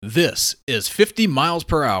This is 50 miles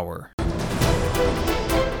per hour.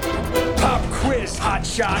 Pop quiz,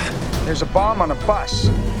 hotshot. There's a bomb on a bus.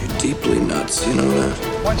 You're deeply nuts, you know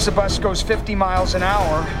that? Once the bus goes 50 miles an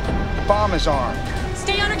hour, the bomb is armed.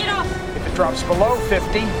 Stay on or get off. If it drops below 50,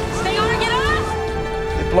 Stay on or get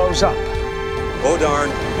off. it blows up. Oh, darn.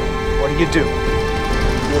 What do you do?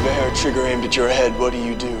 You have a hair trigger aimed at your head. What do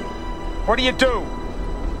you do? What do you do?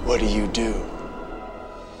 What do you do?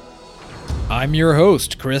 I'm your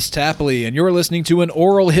host, Chris Tapley, and you're listening to an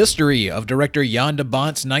oral history of director Jan de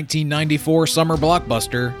Bont's 1994 summer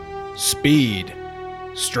blockbuster, Speed.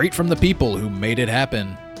 Straight from the people who made it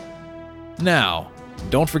happen. Now,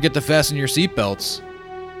 don't forget to fasten your seatbelts.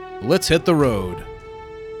 Let's hit the road.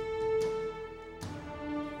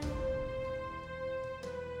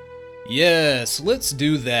 Yes, let's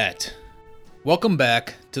do that. Welcome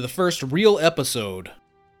back to the first real episode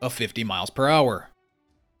of 50 miles per hour.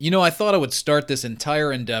 You know, I thought I would start this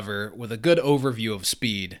entire endeavor with a good overview of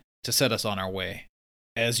Speed to set us on our way.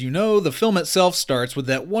 As you know, the film itself starts with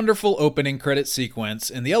that wonderful opening credit sequence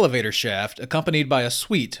in the elevator shaft, accompanied by a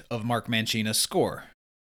suite of Mark Mancina's score.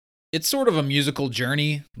 It's sort of a musical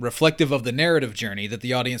journey, reflective of the narrative journey that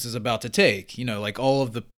the audience is about to take. You know, like all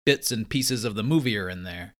of the bits and pieces of the movie are in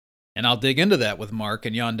there. And I'll dig into that with Mark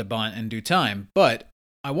and Jan de Bont in due time, but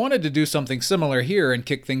I wanted to do something similar here and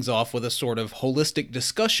kick things off with a sort of holistic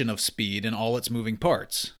discussion of Speed and all its moving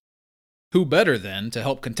parts. Who better, then, to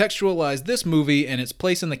help contextualize this movie and its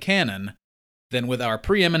place in the canon than with our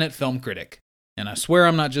preeminent film critic? And I swear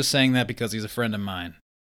I'm not just saying that because he's a friend of mine.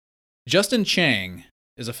 Justin Chang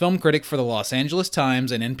is a film critic for the Los Angeles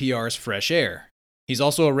Times and NPR's Fresh Air. He's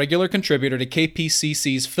also a regular contributor to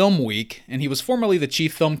KPCC's Film Week, and he was formerly the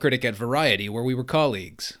chief film critic at Variety, where we were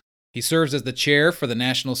colleagues. He serves as the chair for the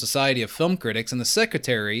National Society of Film Critics and the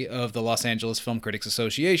secretary of the Los Angeles Film Critics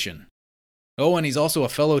Association. Oh, and he's also a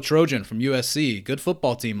fellow Trojan from USC. Good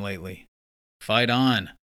football team lately. Fight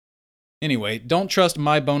on. Anyway, don't trust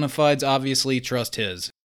my bona fides, obviously trust his.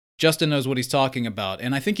 Justin knows what he's talking about,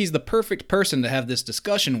 and I think he's the perfect person to have this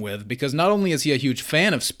discussion with because not only is he a huge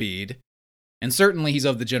fan of Speed, and certainly he's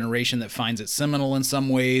of the generation that finds it seminal in some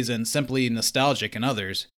ways and simply nostalgic in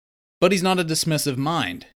others, but he's not a dismissive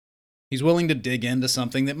mind. He's willing to dig into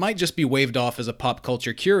something that might just be waved off as a pop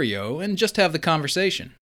culture curio and just have the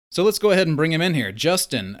conversation. So let's go ahead and bring him in here.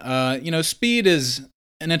 Justin, Speed is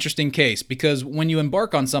an interesting case because when you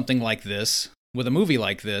embark on something like this, with a movie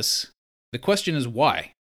like this, the question is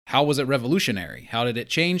why? How was it revolutionary? How did it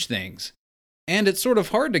change things? And it's sort of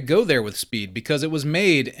hard to go there with Speed because it was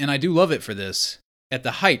made, and I do love it for this, at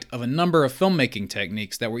the height of a number of filmmaking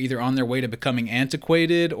techniques that were either on their way to becoming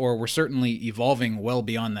antiquated or were certainly evolving well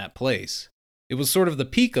beyond that place. It was sort of the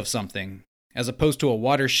peak of something, as opposed to a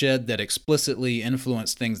watershed that explicitly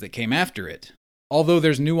influenced things that came after it. Although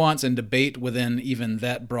there's nuance and debate within even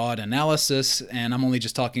that broad analysis, and I'm only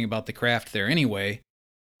just talking about the craft there anyway,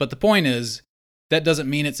 but the point is, that doesn't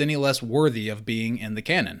mean it's any less worthy of being in the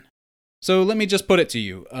canon. So let me just put it to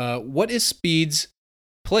you, what is Speed's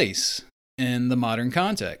place in the modern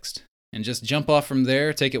context? And just jump off from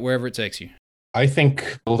there, take it wherever it takes you. I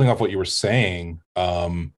think, building off what you were saying,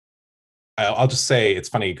 I'll just say it's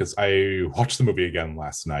funny because I watched the movie again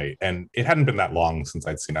last night, and it hadn't been that long since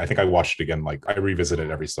I'd seen it. I think I watched it again, I revisit it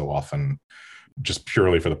every so often, just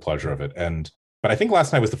purely for the pleasure of it. But I think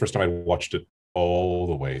last night was the first time I watched it all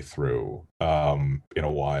the way through in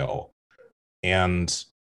a while. And,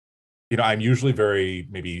 I'm usually very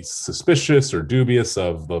maybe suspicious or dubious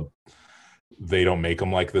of the they don't make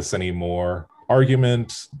them like this anymore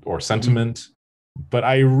argument or sentiment. But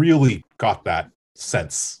I really got that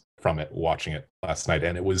sense from it watching it last night.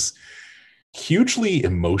 And it was hugely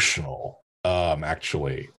emotional,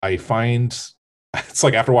 actually. I find it's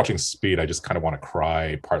like after watching Speed, I just kind of want to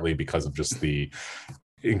cry, partly because of just the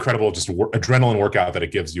incredible adrenaline workout that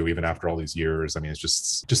it gives you even after all these years. I mean, it's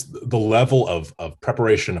just the level of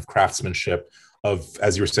preparation, of craftsmanship, of,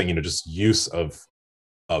 as you were saying, just use of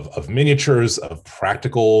miniatures, of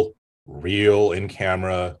practical, real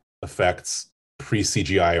in-camera effects,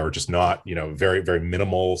 pre-CGI or just not, very, very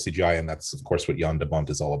minimal CGI. And that's, of course, what Jan de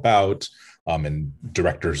Bont is all about. And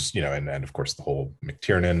directors, and of course, the whole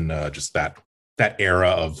McTiernan, just that era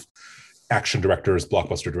of action directors,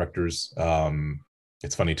 blockbuster directors.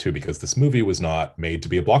 It's funny, too, because this movie was not made to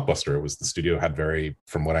be a blockbuster. It was the studio had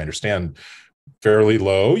from what I understand, fairly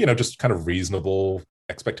low, just kind of reasonable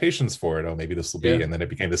expectations for it. Oh, maybe this will be. Yeah. And then it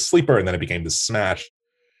became this sleeper, and then it became this smash.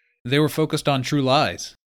 They were focused on True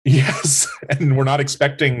Lies. Yes. And we're not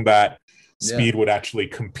expecting that Speed would actually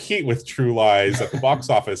compete with True Lies at the box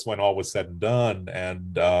office when all was said and done,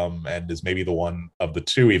 and is maybe the one of the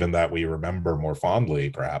two even that we remember more fondly,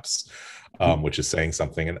 perhaps, which is saying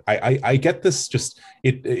something. And I get this, just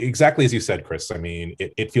it exactly as you said, Chris. I mean,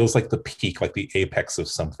 it feels like the peak, like the apex of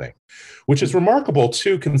something, which is remarkable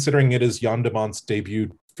too, considering it is Jan de Bont's debut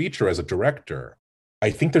feature as a director. I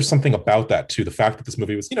think there's something about that too. The fact that this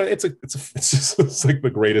movie was, it's like the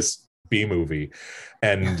greatest B movie,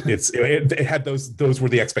 and it had those were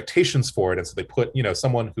the expectations for it, and so they put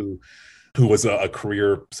someone who was a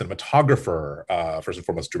career cinematographer, first and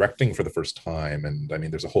foremost, directing for the first time. And I mean,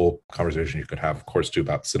 there's a whole conversation you could have, of course, too,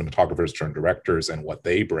 about cinematographers turned directors and what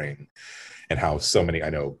they bring, and how so many, I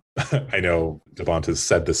know de Bont has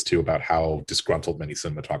said this too, about how disgruntled many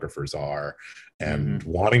cinematographers are, and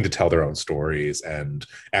wanting to tell their own stories and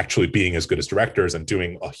actually being as good as directors and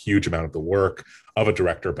doing a huge amount of the work of a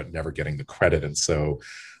director, but never getting the credit. And so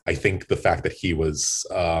I think the fact that he was,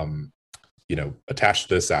 attached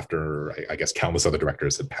to this after, I guess, countless other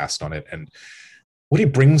directors had passed on it, and what he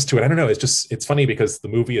brings to it, I don't know, it's funny because the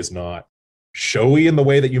movie is not showy in the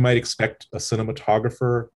way that you might expect a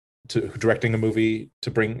cinematographer directing a movie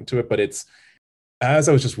to bring to it, but it's, as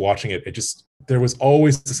I was just watching it, there was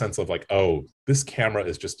always the sense of like, oh, this camera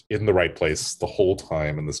is just in the right place the whole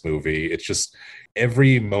time in this movie. It's just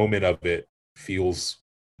every moment of it feels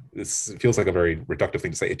like a very reductive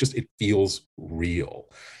thing to say. It feels real.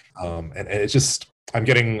 And it's just, I'm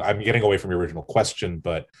getting away from your original question,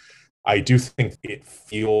 but I do think it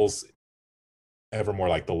feels ever more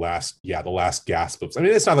like the last gasp of, I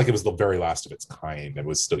mean, it's not like it was the very last of its kind. It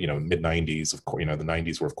was still, mid 90s, of course, the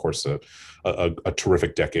 90s were of course a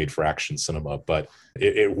terrific decade for action cinema, but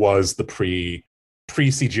it was the pre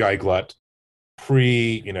CGI glut,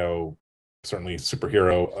 certainly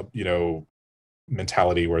superhero,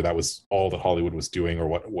 mentality, where that was all that Hollywood was doing, or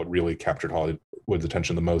what really captured Hollywood's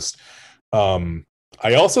attention the most.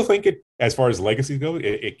 I also think as far as legacy go,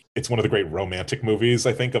 it's one of the great romantic movies,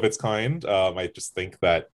 I think, of its kind. I just think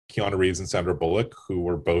that Keanu Reeves and Sandra Bullock, who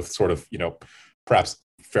were both sort of, perhaps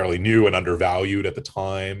fairly new and undervalued at the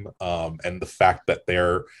time, and the fact that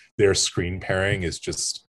their screen pairing is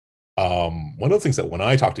just one of the things that when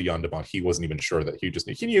I talked to Jan de Bont, he wasn't even sure that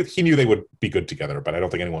he knew they would be good together, but I don't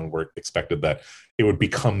think anyone expected that it would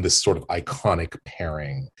become this sort of iconic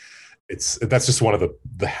pairing. That's just one of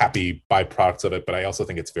the happy byproducts of it, but I also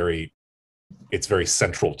think it's very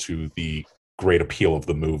central to the great appeal of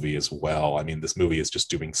the movie as well. I mean, this movie is just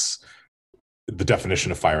doing the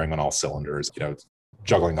definition of firing on all cylinders,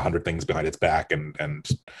 juggling 100 things behind its back, and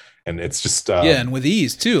it's just and with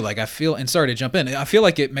ease too. Like, I feel, and sorry to jump in, I feel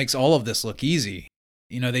like it makes all of this look easy.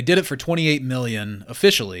 They did it for $28 million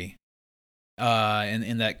officially,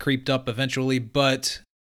 and that creeped up eventually, but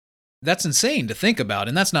that's insane to think about,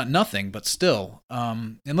 and that's not nothing, but still.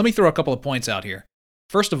 And let me throw a couple of points out here.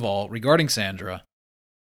 First of all, regarding Sandra,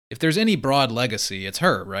 if there's any broad legacy, it's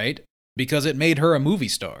her, right? Because it made her a movie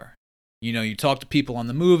star. You talk to people on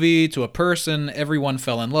the movie, to a person, everyone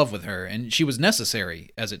fell in love with her, and she was necessary,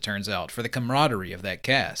 as it turns out, for the camaraderie of that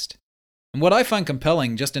cast. And what I find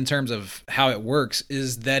compelling, just in terms of how it works,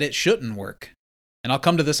 is that it shouldn't work. And I'll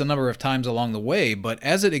come to this a number of times along the way, but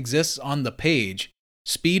as it exists on the page,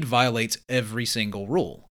 Speed violates every single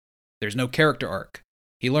rule. There's no character arc.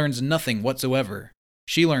 He learns nothing whatsoever.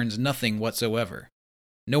 She learns nothing whatsoever.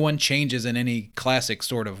 No one changes in any classic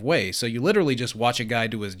sort of way, so you literally just watch a guy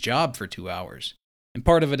do his job for 2 hours. And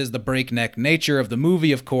part of it is the breakneck nature of the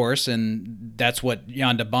movie, of course, and that's what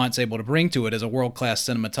Jan de Bont's able to bring to it as a world-class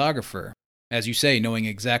cinematographer. As you say, knowing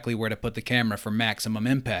exactly where to put the camera for maximum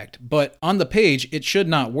impact. But on the page, it should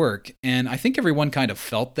not work, and I think everyone kind of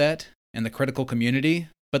felt that in the critical community,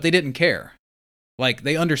 but they didn't care. Like,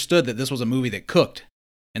 they understood that this was a movie that cooked,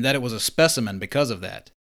 and that it was a specimen because of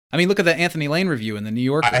that. I mean, look at that Anthony Lane review in the New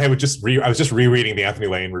Yorker. I was just rereading the Anthony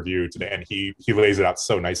Lane review today, and he lays it out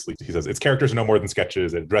so nicely. He says, its characters are no more than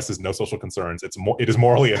sketches. It addresses no social concerns. It is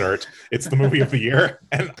morally inert. It's the movie of the year.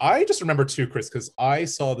 And I just remember too, Chris, because I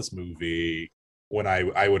saw this movie when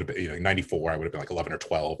I would have been 94. I would have been like 11 or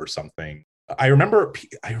 12 or something. I remember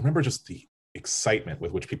just the excitement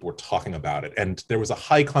with which people were talking about it, and there was a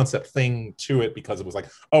high concept thing to it because it was like,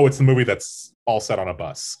 oh, it's the movie that's all set on a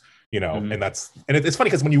bus, and it's funny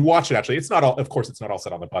because when you watch it, actually, it's not all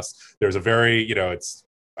set on the bus. There's a very, it's,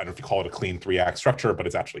 I don't know if you call it a clean 3-act structure, but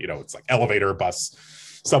it's actually, it's like elevator, bus,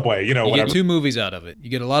 subway, you whatever. Get 2 movies out of it. You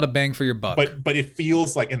get a lot of bang for your buck. But it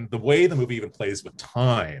feels like, and the way the movie even plays with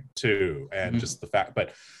time too, and just the fact,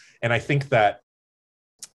 and I think that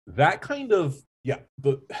kind of Yeah,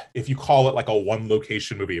 if you call it like a one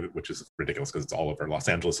location movie, which is ridiculous because it's all over Los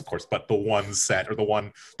Angeles, of course, but the one set or the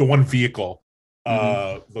one vehicle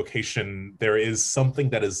location, there is something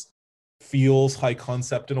that is feels high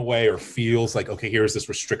concept in a way, or feels like, okay, here's this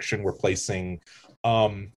restriction we're placing.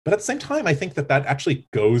 But at the same time, I think that actually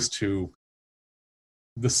goes to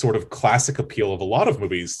the sort of classic appeal of a lot of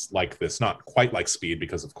movies like this. Not quite like Speed,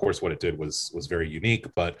 because of course what it did was very unique,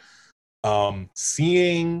 but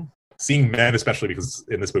seeing men, especially because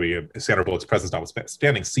in this movie Sandra Bullock's presence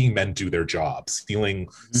notwithstanding, seeing men do their jobs,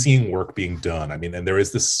 seeing work being done. I mean, and there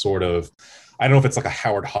is this sort of, I don't know if it's like a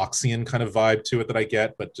Howard Hawksian kind of vibe to it that I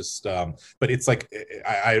get, but just but it's like,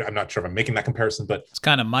 I'm not sure if I'm making that comparison, but It's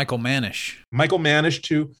kind of Michael Mannish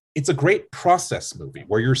too. It's a great process movie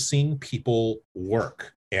where you're seeing people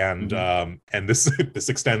work. And and this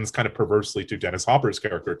extends kind of perversely to Dennis Hopper's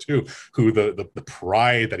character too, who the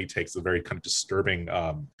pride that he takes, the very kind of disturbing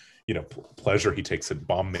pleasure he takes in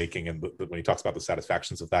bomb making, and when he talks about the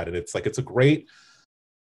satisfactions of that. And it's like, it's a great,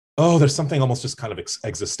 there's something almost just kind of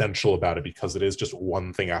existential about it, because it is just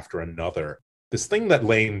one thing after another. This thing that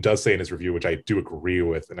Lane does say in his review, which I do agree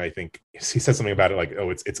with, and I think he says something about it like, oh,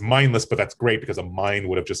 it's mindless, but that's great because a mind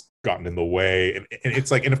would have just gotten in the way. And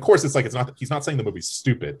it's like, and of course it's like, he's not saying the movie's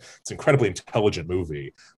stupid. It's an incredibly intelligent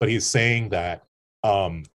movie, but he's saying that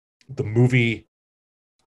the movie,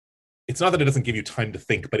 it's not that it doesn't give you time to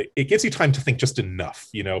think, but it gives you time to think just enough,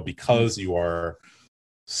 because you are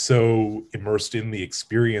so immersed in the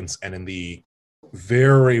experience and in the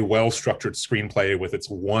very well-structured screenplay with its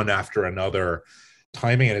one after another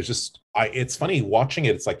timing. And it's just, it's funny watching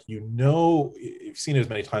it. It's like, you've seen it as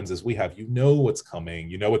many times as we have, what's coming,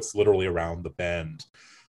 it's literally around the bend.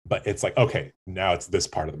 But it's like, okay, now it's this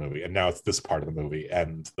part of the movie, and now it's this part of the movie,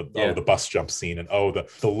 and the bus jump scene, and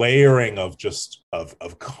the layering of just of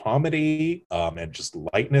comedy and just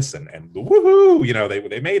lightness and the woohoo,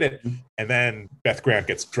 they made it. And then Beth Grant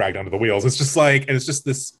gets dragged under the wheels. It's just like, and it's just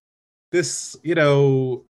this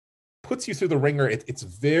puts you through the ringer. It's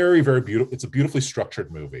very, very beautiful. It's a beautifully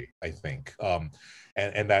structured movie, I think,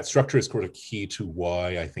 and that structure is sort of key to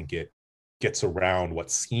why I think it gets around what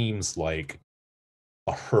seems like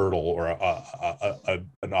a hurdle or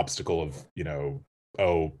an obstacle of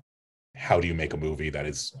how do you make a movie that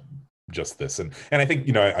is just this. And I think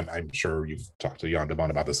I'm sure you've talked to Jan de Bont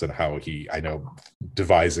about this, and how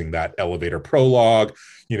devising that elevator prologue,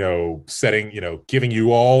 setting, giving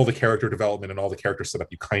you all the character development and all the character setup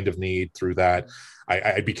you kind of need through that.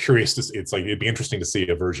 I'd be curious to, it'd be interesting to see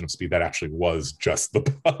a version of Speed that actually was just the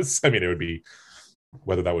bus. I mean, it would be,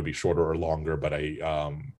 whether that would be shorter or longer, but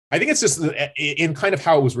I think it's just in kind of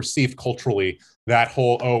how it was received culturally, that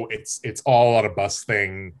whole, it's all on a bus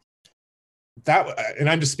thing. That, and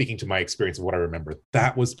I'm just speaking to my experience of what I remember.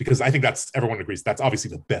 That was because I think everyone agrees that's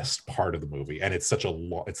obviously the best part of the movie, and it's such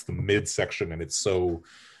it's the midsection, and it's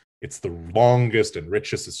the longest and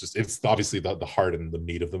richest. It's obviously the heart and the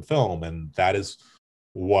meat of the film, and that is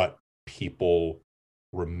what people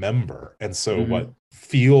remember. And so what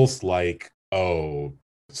feels like,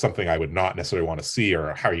 something I would not necessarily want to see,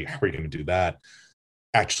 or how are you going to do that,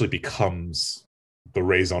 actually becomes the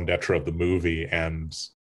raison d'etre of the movie and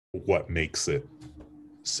what makes it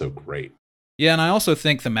so great. Yeah, and I also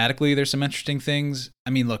think thematically there's some interesting things. I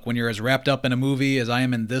mean, look, when you're as wrapped up in a movie as I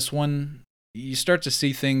am in this one, you start to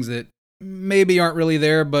see things that maybe aren't really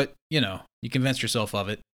there, but, you convince yourself of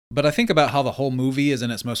it. But I think about how the whole movie is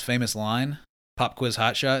in its most famous line, Pop Quiz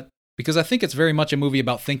Hotshot, because I think it's very much a movie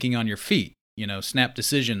about thinking on your feet. Snap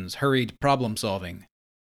decisions, hurried problem solving,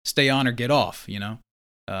 stay on or get off,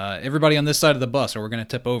 everybody on this side of the bus or we're going to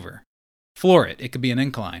tip over. Floor it. It could be an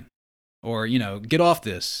incline. Or, get off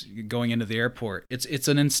this going into the airport. It's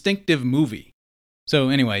an instinctive movie. So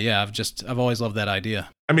anyway, yeah, I've always loved that idea.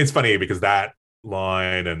 I mean, it's funny because that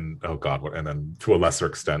line and and then to a lesser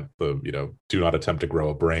extent, the, do not attempt to grow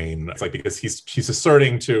a brain. It's like, because he's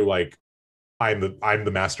asserting to like, I'm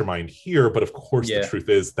the mastermind here, but of course the truth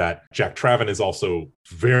is that Jack Traven is also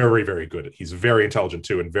very, very good. He's very intelligent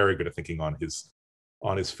too, and very good at thinking on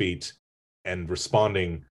his feet and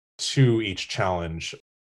responding to each challenge.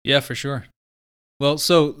 Yeah, for sure. Well,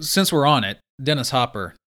 so since we're on it, Dennis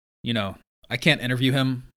Hopper, I can't interview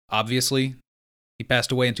him, obviously. He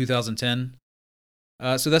passed away in 2010.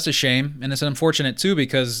 So that's a shame, and it's unfortunate too,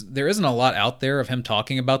 because there isn't a lot out there of him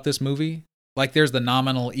talking about this movie. Like, there's the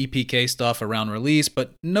nominal EPK stuff around release,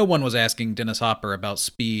 but no one was asking Dennis Hopper about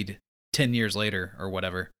Speed 10 years later or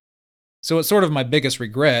whatever. So it's sort of my biggest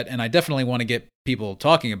regret, and I definitely want to get people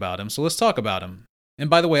talking about him, so let's talk about him. And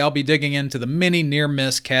by the way, I'll be digging into the many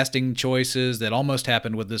near-miss casting choices that almost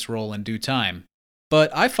happened with this role in due time.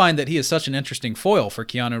 But I find that he is such an interesting foil for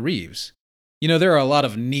Keanu Reeves. You know, there are a lot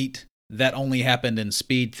of neat that only happened in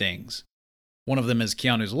Speed things. One of them is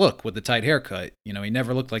Keanu's look with the tight haircut. You know, he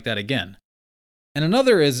never looked like that again. And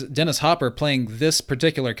another is Dennis Hopper playing this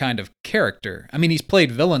particular kind of character. I mean, he's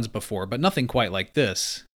played villains before, but nothing quite like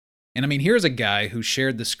this. And I mean, here's a guy who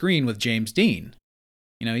shared the screen with James Dean.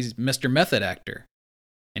 You know, he's Mr. Method Actor.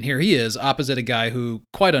 And here he is, opposite a guy who,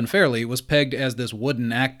 quite unfairly, was pegged as this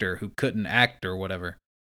wooden actor who couldn't act or whatever.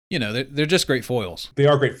 You know, they're just great foils. They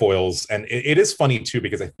are great foils. And it is funny, too,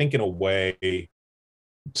 because I think in a way,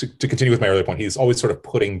 to continue with my earlier point, he's always sort of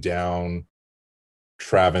putting down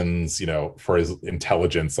Traven's, you know, for his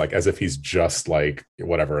intelligence, like as if he's just like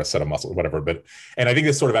whatever, a set of muscles, whatever. And I think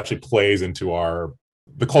this sort of actually plays into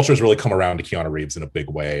the culture has really come around to Keanu Reeves in a big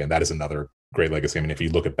way, and that is another great legacy. I mean, if you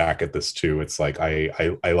look back at this too, it's like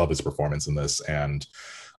I love his performance in this, and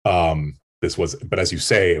this was, but as you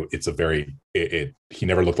say, it's a very he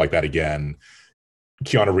never looked like that again.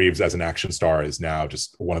 Keanu Reeves as an action star is now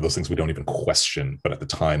just one of those things we don't even question. But at the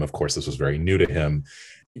time, of course, this was very new to him.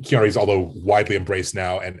 Keanu Reeves, although widely embraced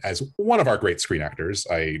now and as one of our great screen actors,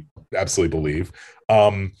 I absolutely believe.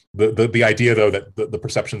 The idea, though, that the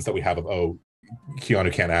perceptions that we have of, oh,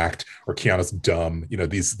 Keanu can't act or Keanu's dumb, you know,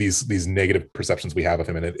 these negative perceptions we have of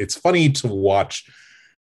him. And it's funny to watch.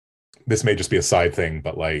 This may just be a side thing,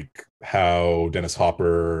 but like how Dennis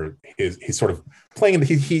Hopper he's sort of playing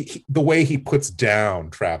the way he puts down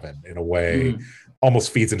Traven in a way.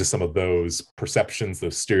 Almost feeds into some of those perceptions,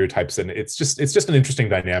 those stereotypes. And it's just an interesting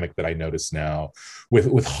dynamic that I notice now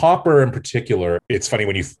with Hopper in particular. It's funny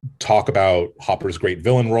when you talk about Hopper's great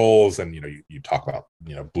villain roles, and, you know, you talk about,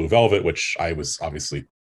 you know, Blue Velvet, which I was obviously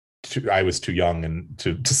too young and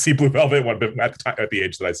to see Blue Velvet at the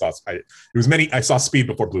age that I saw. I saw Speed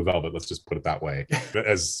before Blue Velvet. Let's just put it that way,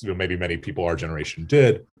 as you know, maybe many people our generation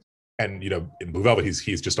did. And, you know, in Blue Velvet,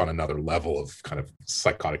 he's just on another level of kind of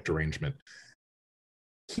psychotic derangement.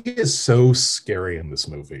 He is so scary in this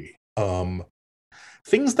movie.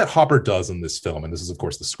 Things that Hopper does in this film, and this is of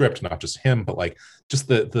course the script, not just him, but like just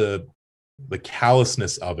the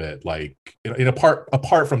callousness of it, like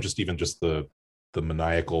apart from just the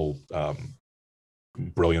maniacal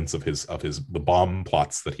brilliance of the bomb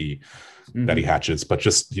plots that he hatches, but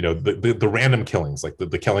just, you know, the random killings, like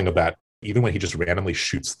the killing of that. Even when he just randomly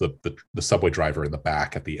shoots the subway driver in the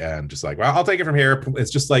back at the end, just like, well, I'll take it from here.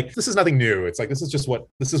 It's just like, this is nothing new. It's like, this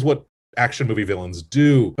is what action movie villains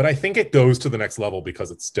do. But I think it goes to the next level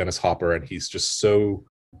because it's Dennis Hopper, and he's just so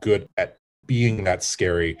good at being that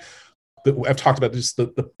scary. I've talked about just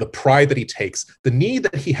the pride that he takes, the need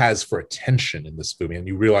that he has for attention in this movie, and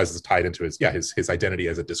you realize it's tied into his identity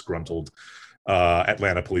as a disgruntled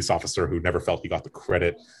Atlanta police officer who never felt he got the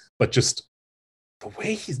credit, but just the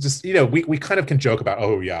way he's just, you know, we kind of can joke about,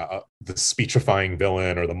 the speechifying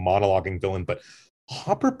villain or the monologuing villain, but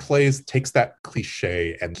Hopper takes that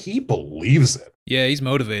cliche and he believes it. Yeah, he's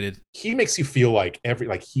motivated. He makes you feel like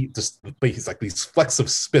he's like these flecks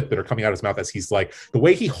of spit that are coming out of his mouth as he's like, the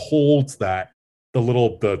way he holds the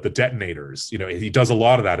detonators, you know, he does a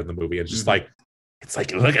lot of that in the movie. And just like, it's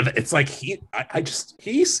like, look at it. It's like he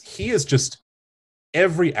is just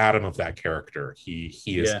every atom of that character. He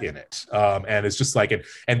is in it. And it's just like,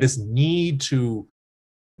 and this need to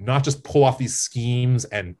not just pull off these schemes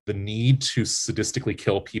and the need to sadistically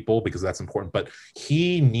kill people because that's important, but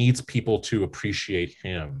he needs people to appreciate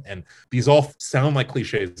him. And these all sound like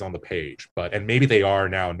cliches on the page, and maybe they are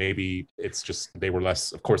now, and maybe it's just they were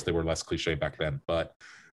less cliche back then. But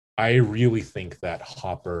I really think that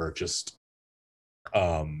Hopper just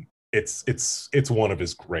it's one of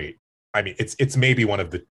his great. I mean, it's maybe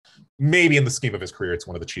maybe in the scheme of his career, it's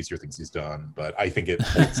one of the cheesier things he's done, but I think it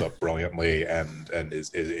holds up brilliantly and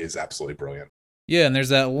is absolutely brilliant. Yeah, and there's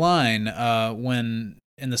that line when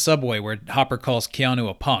in the subway where Hopper calls Keanu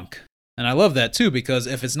a punk. And I love that too, because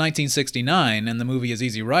if it's 1969 and the movie is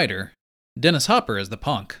Easy Rider, Dennis Hopper is the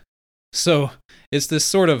punk. So it's this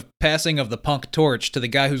sort of passing of the punk torch to the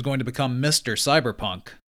guy who's going to become Mr. Cyberpunk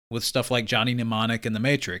with stuff like Johnny Mnemonic and The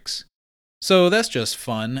Matrix. So that's just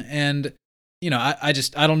fun, and, you know, I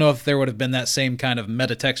don't know if there would have been that same kind of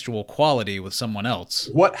metatextual quality with someone else.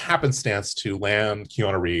 What happenstance to land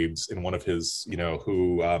Keanu Reeves in one of his, you know,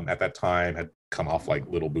 who at that time had come off like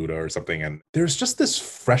Little Buddha or something, and there's just this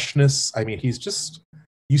freshness. I mean, he's just,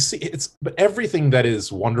 you see, but everything that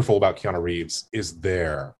is wonderful about Keanu Reeves is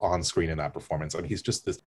there on screen in that performance. I mean, he's just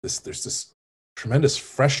there's this tremendous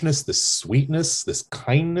freshness, this sweetness, this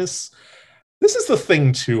kindness. This is the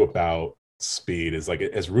thing too about Speed, is like,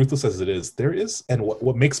 as ruthless as it is, there is, and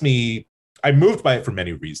what makes me, I'm moved by it for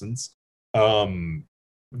many reasons.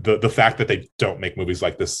 The fact that they don't make movies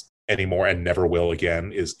like this anymore and never will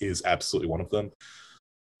again is absolutely one of them.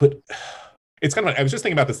 But it's kind of, I was just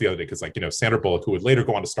thinking about this the other day because, like, you know, Sandra Bullock, who would later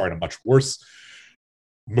go on to star in a much worse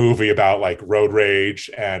movie about like road rage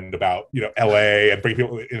and about, you know, LA, and bring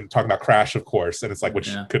people in, talking about Crash, of course, and it's like,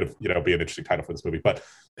 which could have, you know, be an interesting title for this movie, but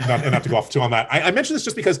not to go off too on that. I mentioned this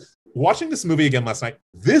just because watching this movie again last night,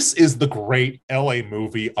 this is the great LA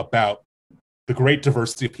movie about the great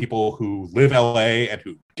diversity of people who live LA and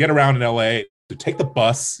who get around in LA, to take the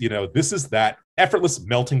bus. You know, this is that effortless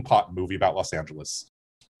melting pot movie about Los Angeles.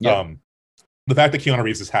 Yep. The fact that Keanu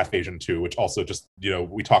Reeves is half Asian too, which also just, you know,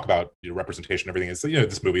 we talk about, you know, representation and everything, is, you know,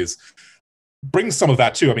 this movie brings some of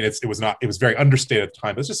that too. I mean, it was very understated at the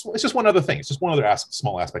time, but it's just one other thing. It's just one other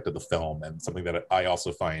small aspect of the film, and something that I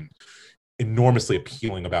also find enormously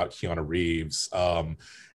appealing about Keanu Reeves,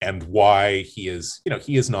 and why he is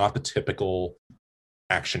not the typical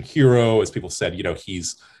action hero. As people said, you know,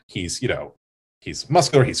 he's you know, he's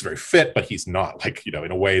muscular, he's very fit, but he's not, like, you know,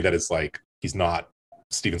 in a way that is like, he's not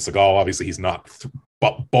Steven Seagal. Obviously, he's not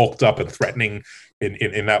bulked up and threatening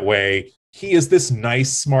in that way. He is this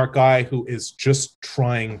nice, smart guy who is just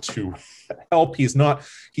trying to help. He's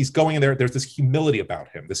going in there. There's this humility about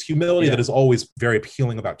him, that is always very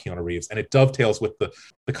appealing about Keanu Reeves. And it dovetails with the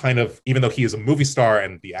kind of, even though he is a movie star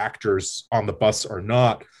and the actors on the bus are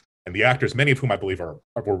not, and the actors, many of whom I believe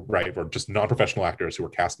were just non-professional actors who were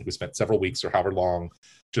cast and who spent several weeks or however long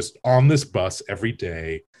just on this bus every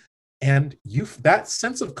day. And that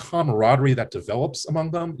sense of camaraderie that develops among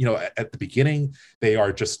them, you know, at the beginning, they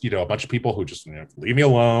are just, you know, a bunch of people who just, you know, leave me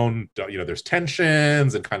alone. You know, there's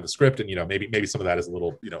tensions and kind of the script, and, you know, maybe some of that is a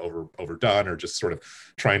little, you know, overdone, or just sort of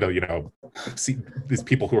trying to, you know, see these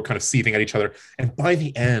people who are kind of seething at each other. And by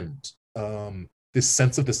the end, this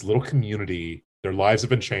sense of this little community, their lives have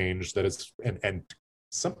been changed. That is, and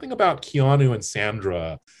something about Keanu and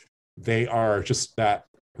Sandra, they are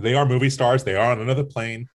movie stars. They are on another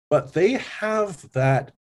plane. But they have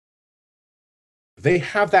that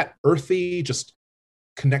earthy, just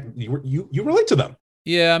connect. You relate to them.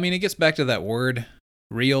 Yeah, I mean, it gets back to that word,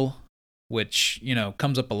 real, which, you know,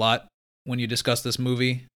 comes up a lot when you discuss this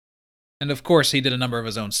movie. And of course, he did a number of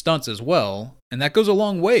his own stunts as well, and that goes a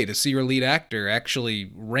long way to see your lead actor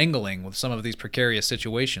actually wrangling with some of these precarious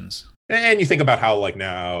situations. And you think about how, like,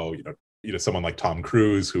 now, you know, someone like Tom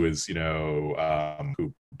Cruise, who is, you know,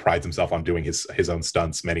 who prides himself on doing his own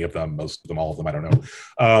stunts, many of them, most of them, all of them, I don't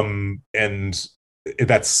know. And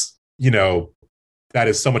that's, you know, that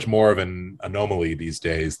is so much more of an anomaly these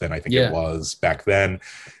days than I think it was back then.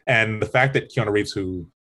 And the fact that Keanu Reeves, who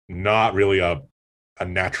not really a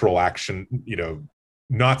natural action, you know,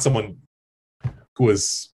 not someone who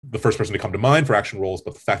was the first person to come to mind for action roles,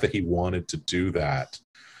 but the fact that he wanted to do that.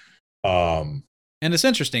 And it's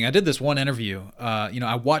interesting. I did this one interview. You know,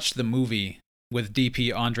 I watched the movie with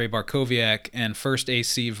DP Andrei Barkoviak and First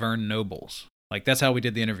AC Vern Nobles. Like, that's how we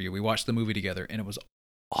did the interview. We watched the movie together, and it was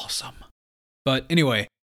awesome. But anyway,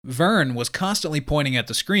 Vern was constantly pointing at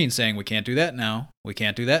the screen saying, "We can't do that now. We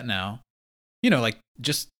can't do that now." You know, like,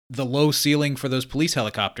 just the low ceiling for those police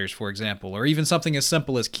helicopters, for example, or even something as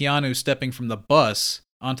simple as Keanu stepping from the bus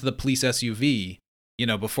onto the police SUV, you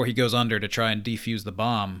know, before he goes under to try and defuse the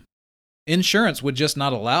bomb. Insurance would just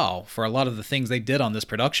not allow for a lot of the things they did on this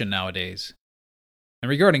production nowadays. And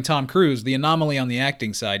regarding Tom Cruise, the anomaly on the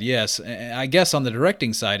acting side, yes. I guess on the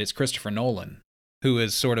directing side, it's Christopher Nolan, who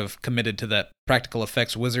is sort of committed to that practical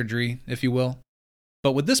effects wizardry, if you will.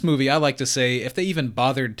 But with this movie, I like to say, if they even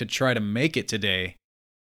bothered to try to make it today,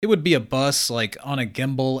 it would be a bus, like, on a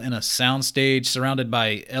gimbal in a soundstage surrounded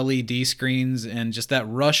by LED screens, and just that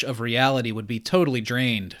rush of reality would be totally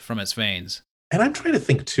drained from its veins. And I'm trying to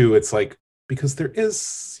think too, it's like, because there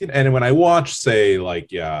is, you know, and when I watch, say,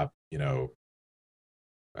 like, yeah, you know,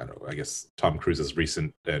 I don't know, I guess Tom Cruise's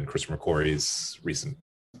recent and Christopher McQuarrie's recent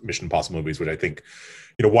Mission Impossible movies, which I think,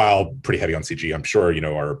 you know, while pretty heavy on CG, I'm sure, you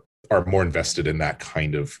know, are more invested in that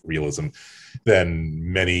kind of realism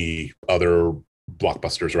than many other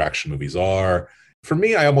blockbusters or action movies are. For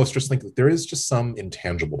me, I almost just think that there is just some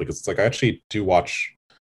intangible, because it's like, I actually do watch,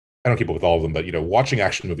 I don't keep up with all of them, but, you know, watching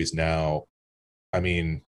action movies now, I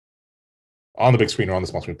mean, on the big screen or on the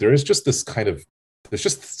small screen, there's just this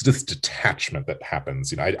this detachment that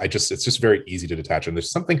happens. You know, it's just very easy to detach. And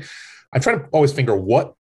there's something, I'm trying to always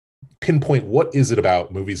pinpoint what is it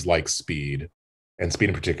about movies like Speed, and Speed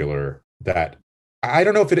in particular, that I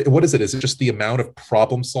don't know what is it? Is it just the amount of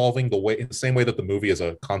problem solving, in the same way that the movie is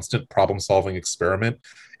a constant problem solving experiment?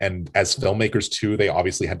 And as filmmakers too, they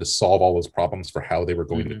obviously had to solve all those problems for how they were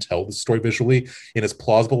going to tell the story visually in as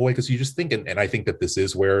plausible way. Because you just think, and I think that this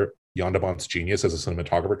is where Jan de Bont's genius as a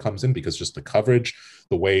cinematographer comes in, because just the coverage,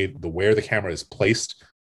 where the camera is placed,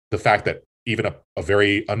 the fact that even a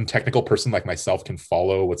very untechnical person like myself can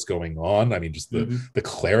follow what's going on. I mean, just the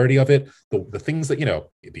clarity of it, the things that,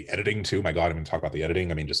 the editing too. My God, I'm going to talk about the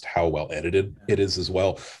editing. I mean, just how well edited it is as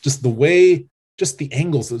well. Just the way, just the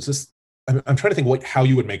angles. It's just, I'm trying to think how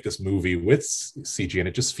you would make this movie with CG, and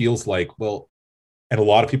it just feels like, well, and a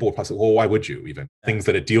lot of people will probably say, well, why would you even? Things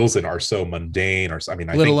that it deals in are so mundane, let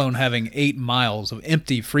alone having 8 miles of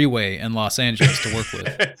empty freeway in Los Angeles to work with.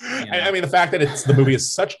 I mean, the fact that the movie is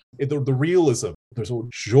such the realism. There's a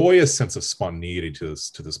joyous sense of spontaneity to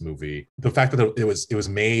this movie. The fact that it was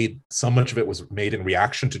made, so much of it was made in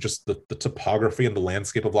reaction to just the topography and the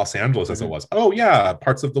landscape of Los Angeles as it was. Oh yeah,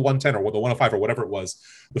 parts of the 110 or the 105 or whatever it was,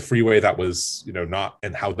 the freeway that was not,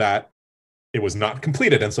 and how that it was not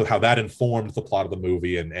completed, and so how that informed the plot of the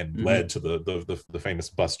movie and led to the famous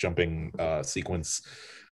bus jumping sequence.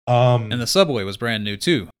 And the subway was brand new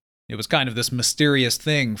too. It was kind of this mysterious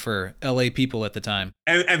thing for LA people at the time,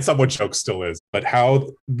 and some would joke still is. But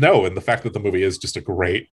and the fact that the movie is just a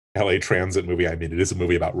great LA transit movie. I mean, it is a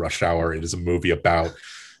movie about rush hour. It is a movie about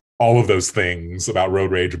all of those things, about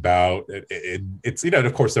road rage, about it's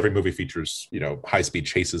of course every movie features high speed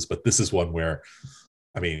chases, but this is one where,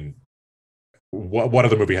 I mean, what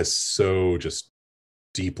other movie has so just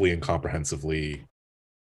deeply and comprehensively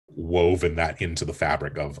woven that into the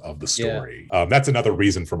fabric of the story? That's another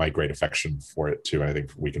reason for my great affection for it too. I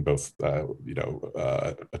think we can both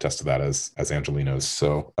attest to that as Angelinos.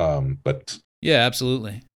 So but yeah,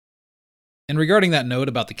 absolutely. And regarding that note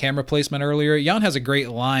about the camera placement earlier, Jan has a great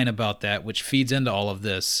line about that, which feeds into all of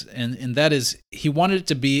this, and that is, he wanted it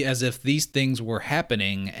to be as if these things were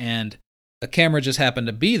happening and a camera just happened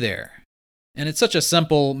to be there. And it's such a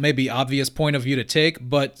simple, maybe obvious point of view to take,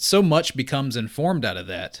 but so much becomes informed out of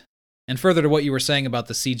that. And further to what you were saying about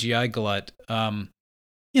the CGI glut,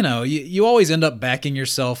 you always end up backing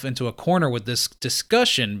yourself into a corner with this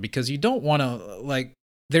discussion because you don't want to,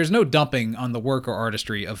 there's no dumping on the work or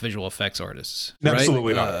artistry of visual effects artists. Right?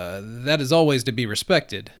 Absolutely not. That is always to be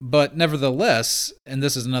respected. But nevertheless, and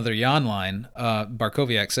this is another Jan line,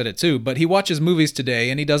 Barkowiak said it too, but he watches movies today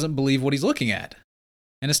and he doesn't believe what he's looking at.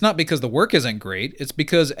 And it's not because the work isn't great, it's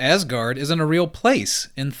because Asgard isn't a real place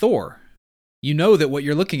in Thor. You know that what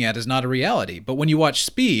you're looking at is not a reality, but when you watch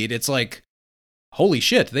Speed, it's like, holy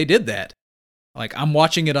shit, they did that. Like, I'm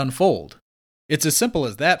watching it unfold. It's as simple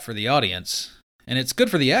as that for the audience. And it's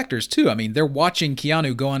good for the actors, too. I mean, they're watching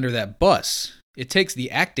Keanu go under that bus. It takes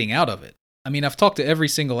the acting out of it. I mean, I've talked to every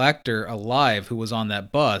single actor alive who was on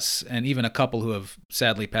that bus, and even a couple who have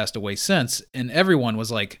sadly passed away since, and everyone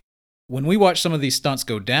was like, when we watched some of these stunts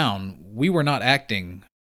go down, we were not acting,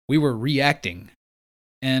 we were reacting.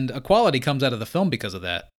 And a quality comes out of the film because of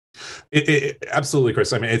that. Absolutely,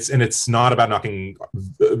 Chris. I mean, it's not about knocking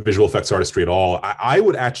visual effects artistry at all. I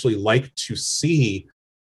would actually like to see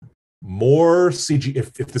more CG,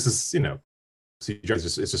 if this is, CGI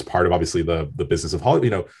is just part of obviously the business of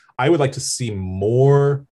Hollywood. I would like to see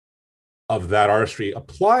more of that artistry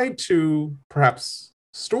applied to perhaps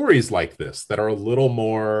stories like this that are a little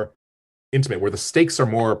more intimate, where the stakes are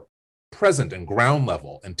more present and ground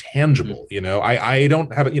level and tangible. I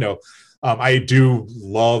don't have it. I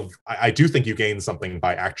do think you gain something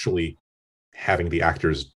by actually having the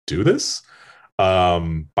actors do this.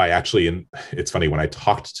 And it's funny, when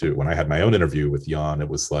I had my own interview with Jan, it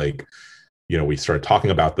was like, we started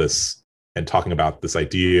talking about this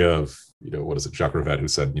idea of, what is it, Jacques Rivette, who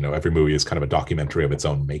said, every movie is kind of a documentary of its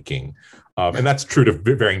own making. And that's true to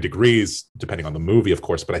varying degrees, depending on the movie, of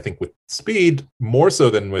course. But I think with Speed, more so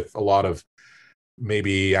than with a lot of,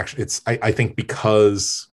 maybe actually, I think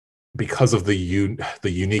because of the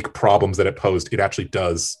unique problems that it posed, it actually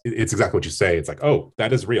does. It's exactly what you say. It's like, oh,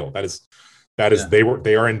 that is real. That is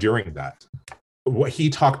they are enduring that. What he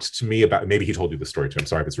talked to me about, maybe he told you the story too. I'm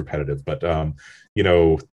sorry if it's repetitive, but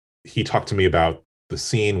he talked to me about the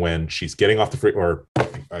scene when she's getting off the free, or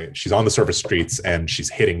she's on the surface streets and she's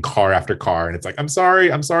hitting car after car, and it's like, I'm sorry,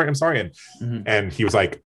 and he was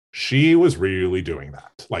like, she was really doing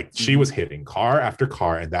that. Like, she was hitting car after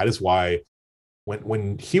car, and that is why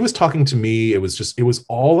when he was talking to me, it was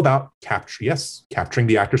all about capturing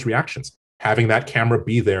the actors' reactions, having that camera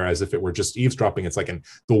be there as if it were just eavesdropping. It's like, and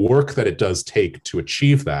the work that it does take to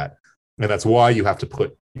achieve that, and that's why you have to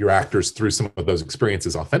put your actors through some of those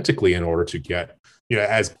experiences authentically in order to get,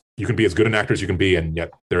 as you can be as good an actor as you can be, and yet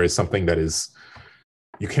there is something that is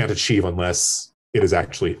you can't achieve unless it is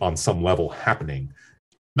actually on some level happening.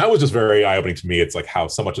 That was just very eye-opening to me. It's like how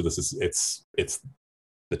so much of this is it's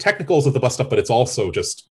the technicals of the bus stuff, but it's also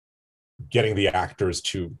just getting the actors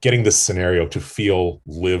to getting this scenario to feel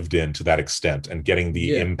lived in to that extent, and getting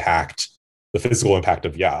the impact the physical impact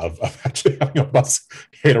of actually having a bus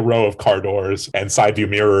hit a row of car doors and side view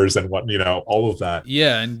mirrors and all of that.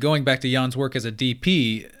 Yeah, and going back to Jan's work as a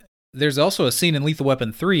DP, there's also a scene in Lethal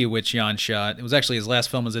Weapon 3 which Jan shot. It was actually his last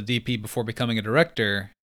film as a DP before becoming a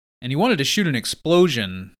director, and he wanted to shoot an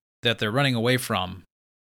explosion that they're running away from.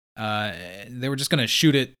 They were just going to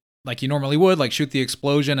shoot it like you normally would, like shoot the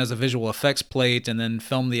explosion as a visual effects plate and then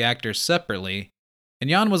film the actors separately. And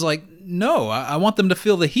Jan was like, no, I want them to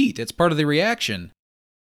feel the heat. It's part of the reaction.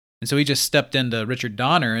 And so he just stepped into Richard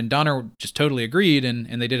Donner, and Donner just totally agreed,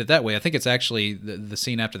 and they did it that way. I think it's actually the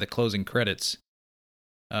scene after the closing credits,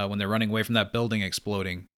 when they're running away from that building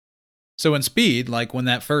exploding. So in Speed, like when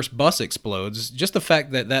that first bus explodes, just the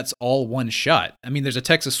fact that that's all one shot. I mean, there's a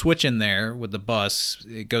Texas switch in there with the bus.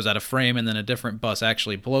 It goes out of frame, and then a different bus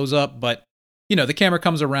actually blows up. But, the camera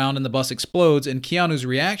comes around and the bus explodes, and Keanu's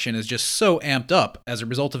reaction is just so amped up as a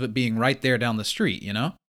result of it being right there down the street,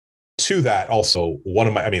 To that, also,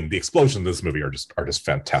 the explosions in this movie are just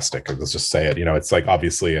fantastic. Let's just say it. It's like,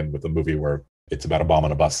 obviously, and with a movie where it's about a bomb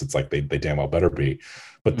on a bus, it's like they damn well better be.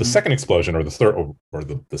 But the second explosion, or the third, or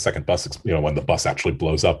the second bus, when the bus actually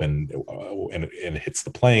blows up and it hits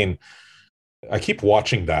the plane, I keep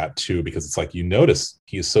watching that too, because it's like, notice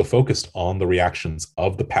he is so focused on the reactions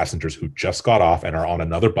of the passengers who just got off and are on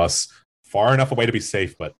another bus far enough away to be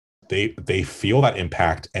safe, but they feel that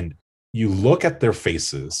impact. And you look at their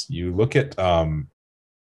faces, you look at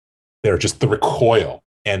they're just the recoil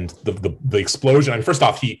and the explosion. I mean, first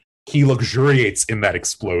off, he luxuriates in that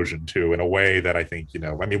explosion too, in a way that I think,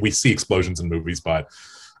 we see explosions in movies, but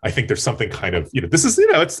I think there's something kind of, this is,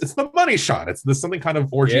 it's the money shot. There's something kind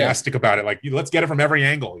of orgiastic about it. Like, let's get it from every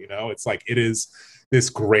angle, it's like, it is this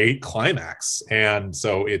great climax. And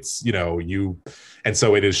so it's, and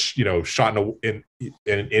so it is, shot in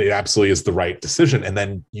it absolutely is the right decision. And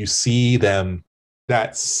then you see them,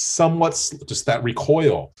 that somewhat just that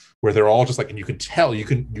recoil where they're all just like, and you can tell, you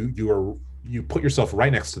put yourself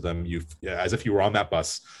right next to them, as if you were on that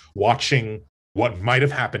bus watching what might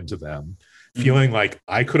have happened to them, feeling like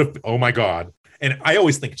I could have, oh my God. And I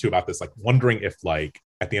always think too about this, like wondering if, like,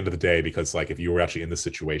 at the end of the day, because like if you were actually in this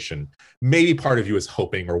situation, maybe part of you is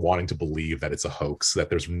hoping or wanting to believe that it's a hoax, that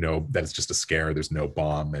that it's just a scare, there's no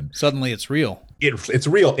bomb, and suddenly it's real. It's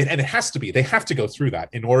real, and it has to be. They have to go through that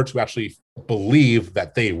in order to actually believe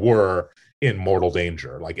that they were in mortal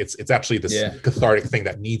danger. Like it's actually this cathartic thing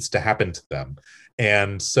that needs to happen to them.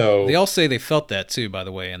 And so they all say they felt that too, by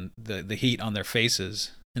the way, and the heat on their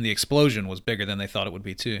faces. And the explosion was bigger than they thought it would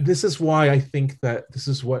be too. This is why I think that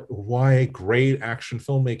why great action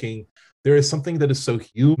filmmaking, there is something that is so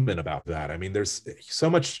human about that. I mean, there's so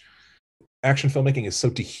much action filmmaking is so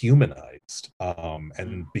dehumanized.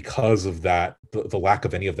 And because of that, the lack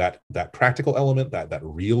of any of that practical element,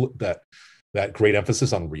 that great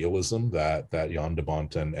emphasis on realism that Jan de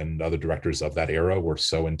Bont and other directors of that era were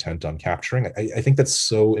so intent on capturing, I think that's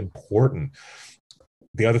so important.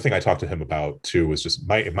 The other thing I talked to him about too was just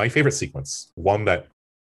my favorite sequence, one that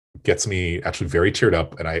gets me actually very teared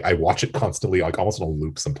up, and I watch it constantly, like almost in a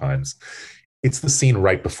loop sometimes. It's the scene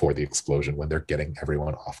right before the explosion when they're getting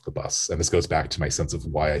everyone off the bus. And this goes back to my sense of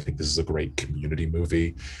why I think this is a great community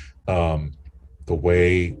movie. The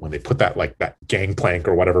way when they put that gangplank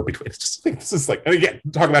or whatever between, it's just like, this is like, and again,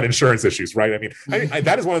 talk about insurance issues, right? I mean,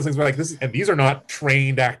 that is one of the things where like this is, and these are not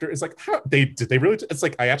trained actors. It's like, how did they really? It's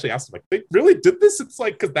like, I actually asked them, like, they really did this? It's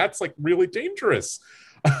like, because that's like really dangerous.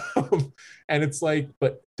 And it's like,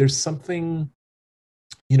 but there's something,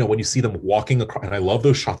 when you see them walking across, and I love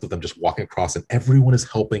those shots of them just walking across, and everyone is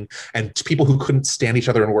helping, and people who couldn't stand each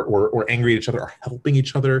other and were angry at each other are helping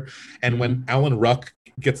each other. And when Alan Ruck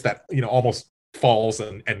gets that, almost falls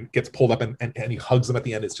and gets pulled up and he hugs them at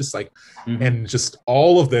the end, it's just like, and just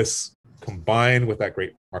all of this combined with that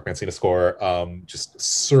great Mark Mancina score, just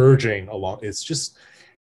surging along, it's just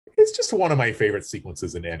one of my favorite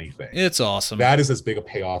sequences in anything. It's awesome. That is as big a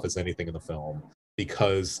payoff as anything in the film,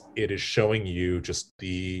 because it is showing you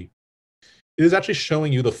it is actually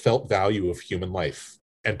showing you the felt value of human life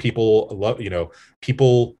and people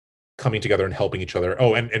people coming together and helping each other.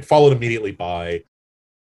 Oh, and followed immediately by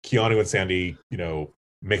Keanu and Sandy,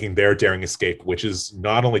 making their daring escape, which is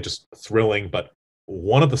not only just thrilling, but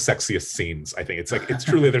one of the sexiest scenes. I think it's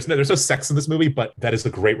truly, there's no sex in this movie, but that is a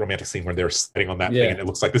great romantic scene where they're sitting on that thing and it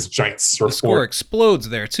looks like this giant surfboard. The score explodes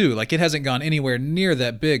there too. Like, it hasn't gone anywhere near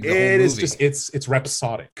that big. It is just, it's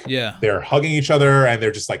rhapsodic. Yeah. They're hugging each other and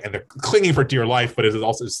they're just like, and they're clinging for dear life, but it is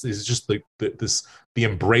also, it's just the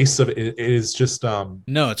embrace of it. It is just,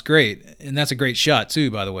 no, it's great. And that's a great shot too,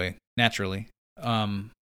 by the way, naturally.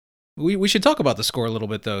 We should talk about the score a little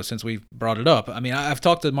bit, though, since we brought it up. I mean, I've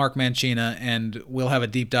talked to Mark Mancina, and we'll have a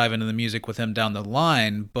deep dive into the music with him down the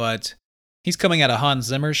line, but he's coming out of Hans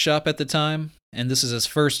Zimmer's shop at the time, and this is his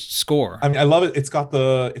first score. I mean, I love it. It's got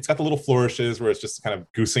the little flourishes where it's just kind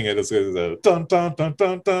of goosing it as a dun dun dun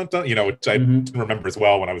dun dun dun, which I didn't remember as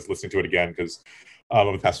well when I was listening to it again because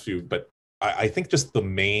over the past few. But I think just the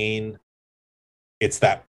main, it's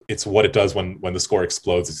what it does when the score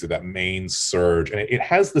explodes. It's that main surge, and it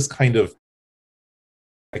has this kind of,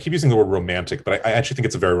 I keep using the word romantic, but I actually think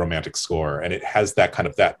it's a very romantic score, and it has that kind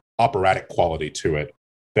of that operatic quality to it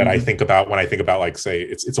that I think about when I think about, like, say,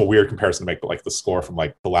 it's a weird comparison to make, but like the score from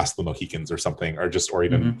like The Last of the Mohicans or something, or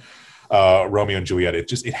even Romeo and Juliet.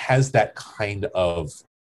 It has that kind of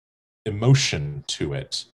emotion to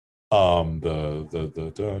it. Just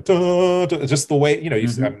the way,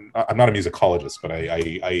 I'm not a musicologist, but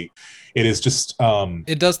it is just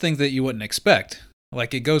it does things that you wouldn't expect.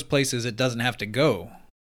 Like, it goes places it doesn't have to go.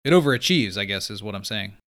 It overachieves, I guess, is what I'm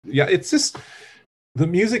saying. Yeah, it's just the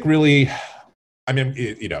music really. I mean,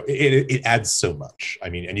 it adds so much. I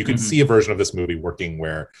mean, and you can see a version of this movie working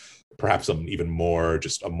where perhaps well,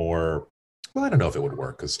 I don't know if it would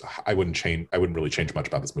work because I wouldn't really change much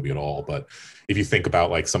about this movie at all. But if you think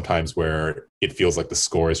about, like, sometimes where it feels like the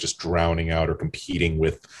score is just drowning out or competing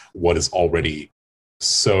with what is already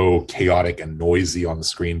so chaotic and noisy on the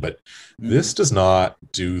screen, but this does not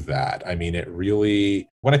do that. I mean, it really,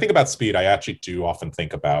 when I think about Speed, I actually do often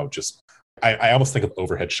think about just, I almost think of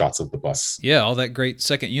overhead shots of the bus. Yeah, all that great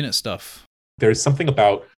second unit stuff. There's something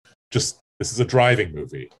about just, this is a driving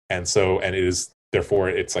movie. And it is, therefore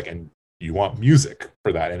it's like, and you want music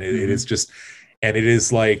for that. And it is just, and it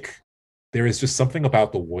is like, there is just something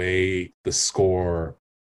about the way the score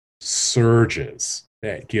surges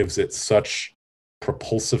that gives it such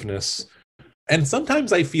propulsiveness. And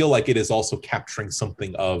sometimes I feel like it is also capturing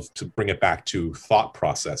something to bring it back to thought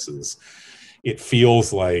processes. It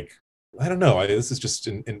feels like, I don't know, this is just,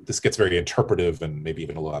 and this gets very interpretive and maybe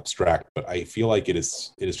even a little abstract, but I feel like it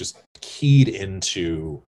is just keyed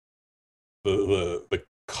into the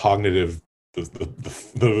cognitive,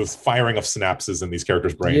 the firing of synapses in these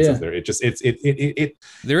characters' brains. Yeah.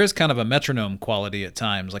 There is kind of a metronome quality at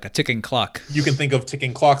times, like a ticking clock. You can think of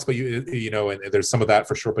ticking clocks, but and there's some of that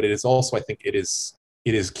for sure. But it is also, I think, it is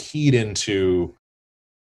keyed into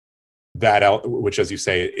that, which, as you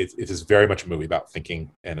say, it is very much a movie about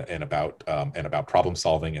thinking and about problem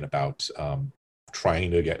solving and about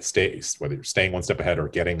trying to whether you're staying one step ahead or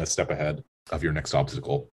getting a step ahead of your next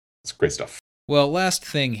obstacle. It's great stuff. Well, last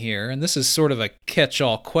thing here, and this is sort of a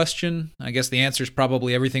catch-all question. I guess the answer is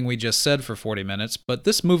probably everything we just said for 40 minutes, but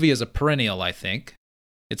this movie is a perennial, I think.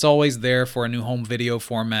 It's always there for a new home video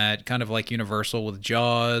format, kind of like Universal with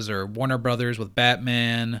Jaws or Warner Brothers with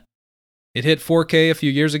Batman. It hit 4K a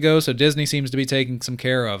few years ago, so Disney seems to be taking some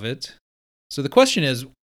care of it. So the question is,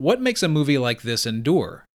 what makes a movie like this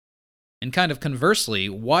endure? And kind of conversely,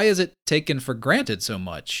 why is it taken for granted so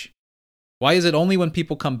much? Why is it only when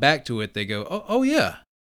people come back to it they go, oh yeah,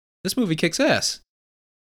 this movie kicks ass?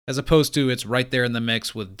 As opposed to it's right there in the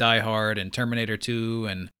mix with Die Hard and Terminator 2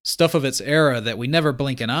 and stuff of its era that we never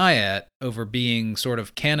blink an eye at over being sort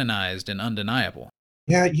of canonized and undeniable.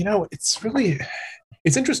 Yeah,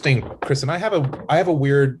 it's interesting, Chris, and I have a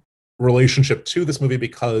weird relationship to this movie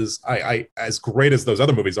because I as great as those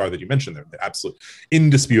other movies are that you mentioned, they're absolute,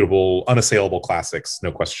 indisputable, unassailable classics,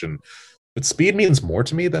 no question. But Speed means more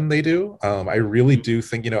to me than they do. I really do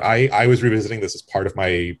think, I was revisiting this as part of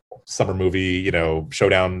my summer movie,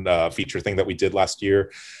 showdown feature thing that we did last year.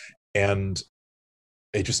 And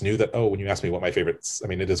I just knew that, when you asked me what my favorites, I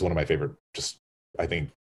mean, it is one of my favorite, just, I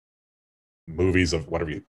think, movies of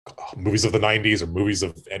movies of the 90s or movies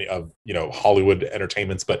of any of Hollywood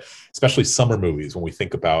entertainments, but especially summer movies when we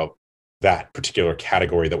think about that particular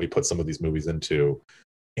category that we put some of these movies into.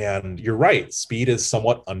 And you're right, Speed is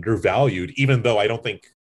somewhat undervalued, even though I think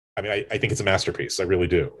it's a masterpiece. I really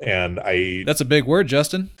do. And that's a big word,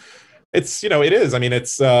 Justin. It's, it is. I mean,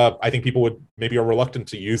 it's, I think people are reluctant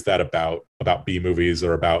to use that about B movies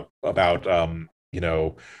or about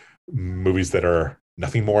movies that are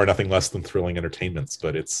nothing more, nothing less than thrilling entertainments,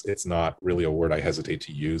 but it's not really a word I hesitate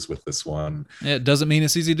to use with this one. It doesn't mean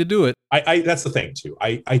it's easy to do it. I that's the thing too.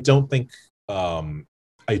 I don't think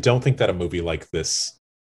that a movie like this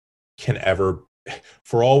can ever,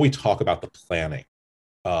 for all we talk about the planning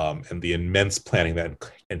and the immense planning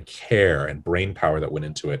and care and brain power that went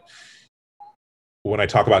into it, when I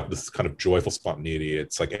talk about this kind of joyful spontaneity,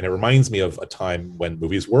 it's like, and it reminds me of a time when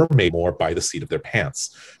movies were made more by the seat of their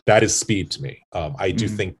pants. That is Speed to me. I do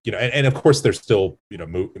think, and of course there's still,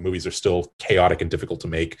 movies are still chaotic and difficult to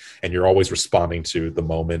make, and you're always responding to the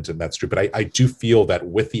moment, and that's true. But I do feel that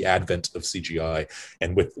with the advent of CGI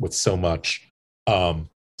and with so much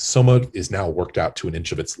is now worked out to an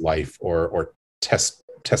inch of its life, or test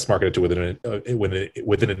marketed to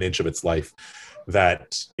within an inch of its life,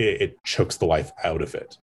 that it chokes the life out of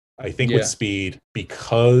it. I think with Speed,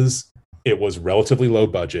 because it was relatively low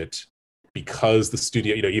budget, because the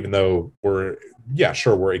studio, even though we're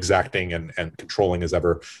exacting and controlling as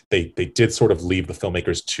ever, they did sort of leave the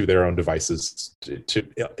filmmakers to their own devices.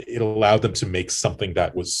 It allowed them to make something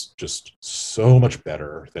that was just so much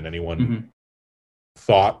better than anyone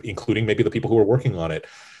thought, including maybe the people who were working on it.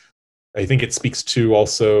 I think it speaks to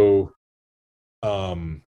also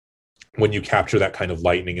when you capture that kind of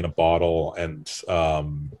lightning in a bottle, and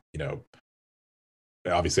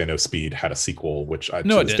obviously I know Speed had a sequel, which to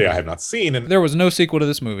this day I have not seen, and there was no sequel to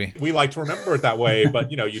this movie. We like to remember it that way,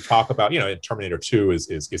 but you talk about Terminator 2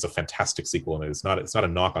 is a fantastic sequel, and it's not a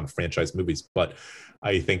knock on franchise movies, but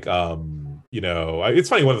I think it's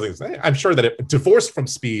funny, one of the things, I'm sure that it divorced from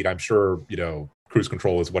Speed, I'm sure Cruise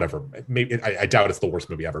Control is whatever, maybe I doubt it's the worst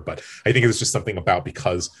movie ever, but I think it's just something about,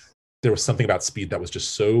 because there was something about Speed that was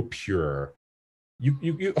just so pure.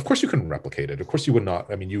 You of course you couldn't replicate it. Of course you would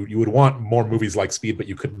not. I mean, you would want more movies like Speed, but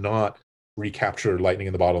you could not recapture lightning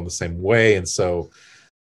in the bottle in the same way. And so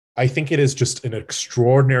I think it is just an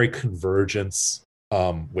extraordinary convergence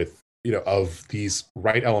with of these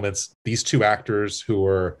right elements. These two actors who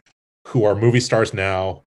are movie stars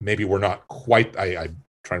now. Maybe we're not quite. I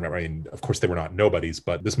try to remember. I mean, of course they were not nobodies,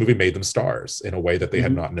 but this movie made them stars in a way that they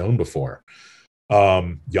had not known before.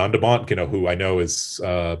 Jan de Bont, who I know is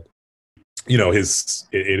it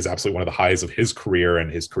is absolutely one of the highs of his career,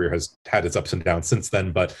 and his career has had its ups and downs since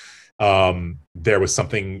then, but there was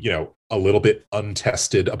something a little bit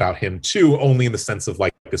untested about him too, only in the sense of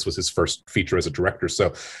like this was his first feature as a director.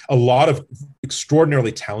 So a lot of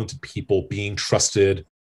extraordinarily talented people being trusted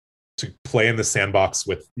to play in the sandbox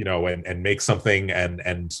with and make something,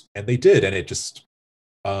 and they did, and it just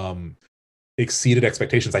exceeded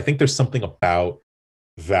expectations. I think there's something about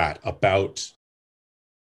that,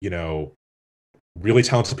 really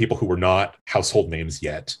talented people who were not household names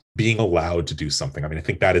yet being allowed to do something. I mean, I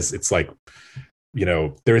think that is, it's like,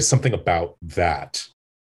 there is something about that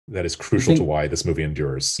is crucial to why this movie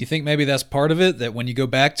endures. You think maybe that's part of it, that when you go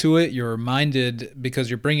back to it, you're reminded, because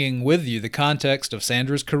you're bringing with you the context of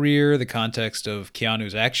Sandra's career, the context of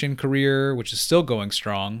Keanu's action career, which is still going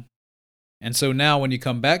strong. And so now when you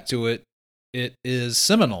come back to it, it is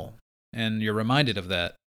seminal, and you're reminded of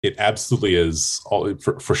that. It absolutely is,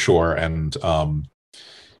 for sure, and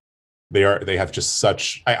they have just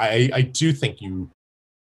such. I do think you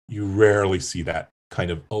rarely see that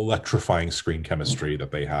kind of electrifying screen chemistry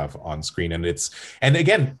that they have on screen, and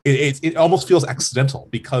it almost feels accidental,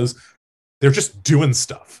 because they're just doing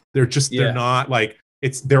stuff. They're not like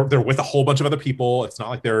they're with a whole bunch of other people. It's not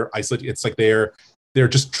like they're isolated. It's like they're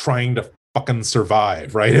just trying to fucking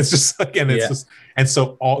survive, right? It's just just, and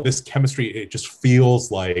so all this chemistry, it just feels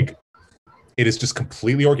like it is just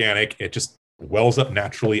completely organic. It just wells up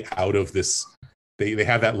naturally out of this. They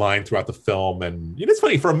have that line throughout the film, and it's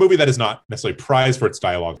funny, for a movie that is not necessarily prized for its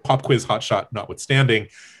dialogue, pop quiz hotshot notwithstanding,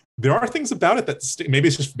 there are things about it that maybe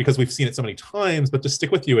it's just because we've seen it so many times, but just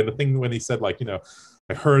stick with you. And the thing when he said, like,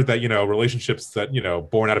 I heard that relationships that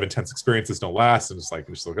born out of intense experiences don't last, and it's like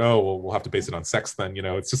oh well, we'll have to base it on sex then.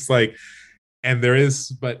 It's just like, and there is,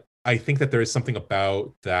 but I think that there is something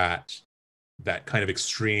about that kind of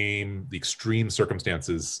the extreme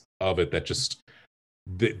circumstances of it that just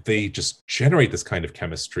they just generate this kind of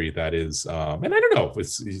chemistry that is, and I don't know,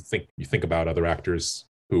 you think about other actors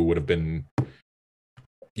who would have been,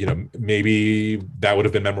 maybe that would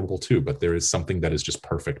have been memorable too, but there is something that is just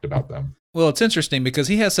perfect about them. Well, it's interesting because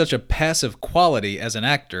he has such a passive quality as an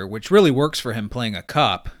actor, which really works for him playing a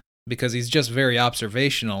cop, because he's just very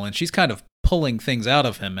observational, and she's kind of pulling things out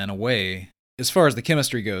of him in a way, as far as the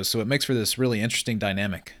chemistry goes, so it makes for this really interesting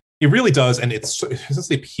dynamic. It really does, and it's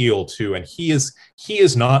the appeal too. And he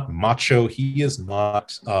is not macho. He is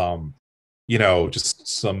not, just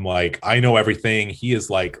some like I know everything. He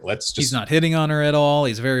is like, He's not hitting on her at all.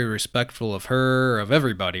 He's very respectful of her, of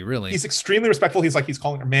everybody, really. He's extremely respectful. He's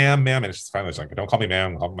calling her ma'am, and it's just finally like, don't call me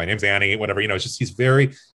ma'am. My name's Annie. Whatever. It's just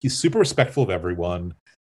he's super respectful of everyone.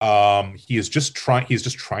 He is just trying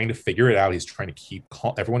to figure it out. He's trying to keep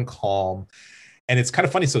everyone calm. And it's kind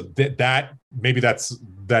of funny. So that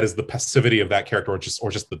is the passivity of that character, or just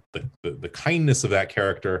the kindness of that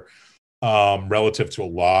character. relative to a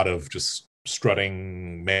lot of just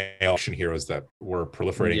strutting male action heroes that were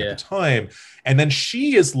proliferating at the time. And then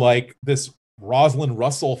she is like this Rosalind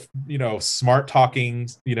Russell, smart talking,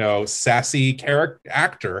 sassy character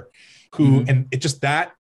actor who, and it just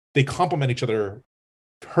that they complement each other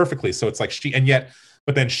perfectly. So it's like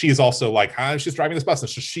but then she is also like, she's driving this bus. And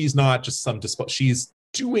she's not just some she's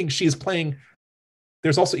playing.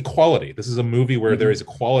 There's also equality. This is a movie where there is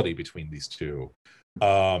equality between these two,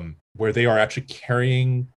 where they are actually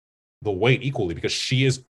carrying the weight equally because she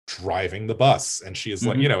is driving the bus and she is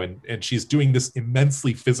like, and she's doing this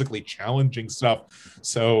immensely physically challenging stuff.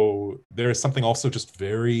 So there is something also just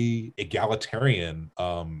very egalitarian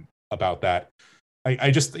about that. I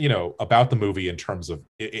just, about the movie in terms of,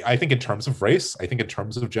 I think in terms of race, I think in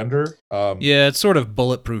terms of gender. It's sort of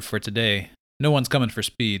bulletproof for today. No one's coming for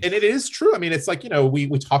speed. And it is true. I mean, it's like,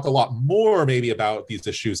 we talk a lot more maybe about these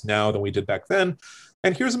issues now than we did back then.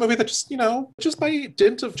 And here's a movie that just, just by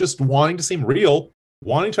dint of just wanting to seem real,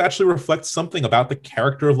 wanting to actually reflect something about the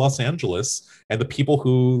character of Los Angeles and the people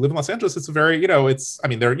who live in Los Angeles. It's a very,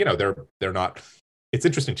 they're not, it's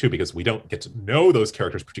interesting too, because we don't get to know those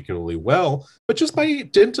characters particularly well, but just by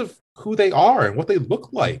dint of who they are and what they look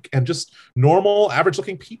like and just normal, average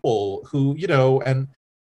looking people who, and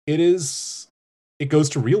it goes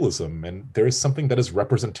to realism. And there is something that is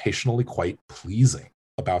representationally quite pleasing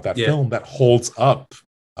about that film that holds up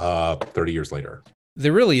 30 years later.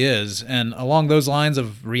 There really is. And along those lines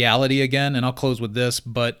of reality again, and I'll close with this,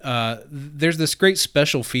 but there's this great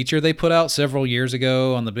special feature they put out several years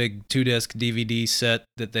ago on the big 2-disc DVD set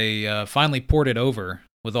that they finally ported over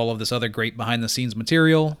with all of this other great behind-the-scenes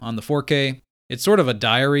material on the 4K. It's sort of a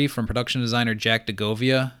diary from production designer Jack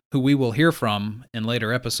DeGovia, who we will hear from in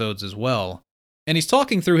later episodes as well. And he's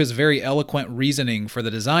talking through his very eloquent reasoning for the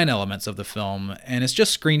design elements of the film, and it's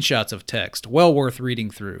just screenshots of text, well worth reading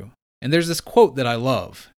through. And there's this quote that I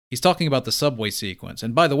love. He's talking about the subway sequence.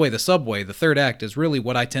 And by the way, the subway, the third act, is really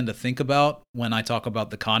what I tend to think about when I talk about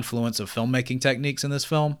the confluence of filmmaking techniques in this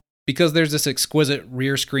film. Because there's this exquisite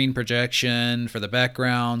rear screen projection for the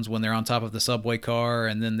backgrounds when they're on top of the subway car,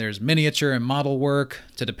 and then there's miniature and model work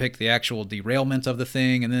to depict the actual derailment of the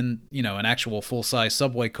thing, and then, an actual full-size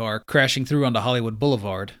subway car crashing through onto Hollywood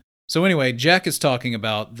Boulevard. So anyway, Jack is talking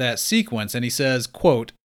about that sequence, and he says,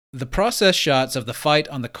 quote, "The process shots of the fight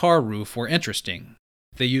on the car roof were interesting.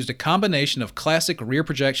 They used a combination of classic rear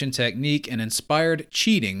projection technique and inspired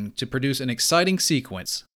cheating to produce an exciting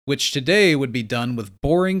sequence, which today would be done with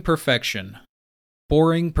boring perfection."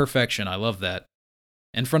 Boring perfection, I love that.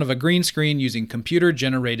 In front of a green screen using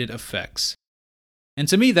computer-generated effects. And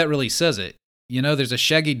to me, that really says it. There's a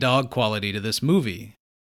shaggy dog quality to this movie.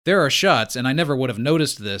 There are shots, and I never would have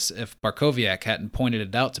noticed this if Barkowiak hadn't pointed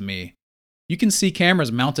it out to me. You can see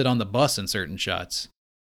cameras mounted on the bus in certain shots.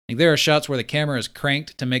 Like, there are shots where the camera is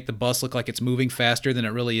cranked to make the bus look like it's moving faster than it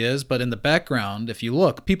really is, but in the background, if you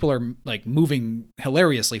look, people are moving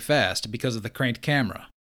hilariously fast because of the cranked camera.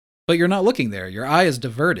 But you're not looking there, your eye is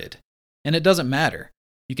diverted. And it doesn't matter.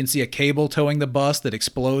 You can see a cable towing the bus that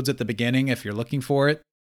explodes at the beginning if you're looking for it.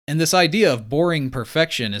 And this idea of boring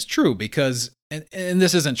perfection is true because, and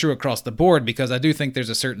this isn't true across the board, because I do think there's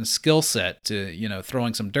a certain skill set to,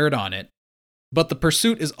 throwing some dirt on it. But the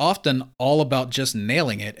pursuit is often all about just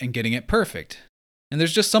nailing it and getting it perfect. And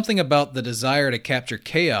there's just something about the desire to capture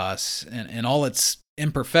chaos and all its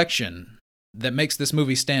imperfection that makes this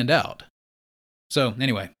movie stand out. So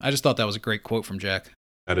anyway, I just thought that was a great quote from Jack.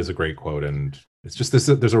 That is a great quote. And it's just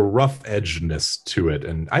there's a rough edgeness to it.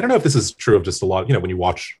 And I don't know if this is true of just a lot, when you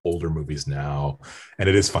watch older movies now, and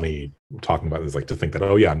it is funny talking about this, to think that,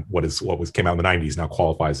 oh yeah, what came out in the 90s now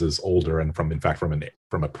qualifies as older and from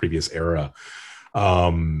a previous era.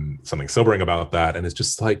 Something sobering about that. And it's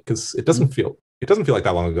just because it doesn't feel like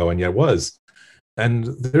that long ago, and yet it was. And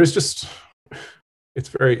there's just, this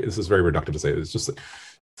is very reductive to say, it's just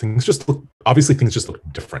things just look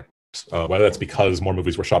different. Whether that's because more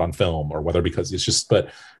movies were shot on film, or whether because it's just, but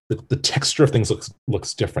the texture of things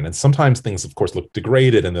looks different. And sometimes things, of course, look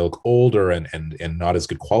degraded and they look older and not as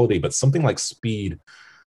good quality. But something like Speed,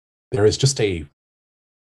 there is just a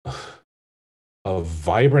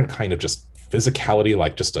vibrant kind of just physicality,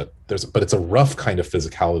 but it's a rough kind of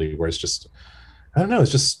physicality where it's just, I don't know,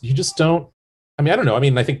 it's just, you just don't, I don't know.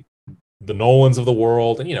 I think the Nolans of the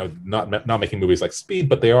world, and not making movies like Speed,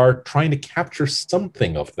 but they are trying to capture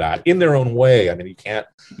something of that in their own way. You can't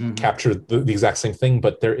capture the exact same thing,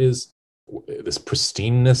 but there is this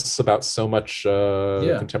pristineness about so much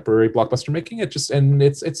contemporary blockbuster making.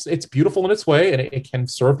 It's beautiful in its way, and it can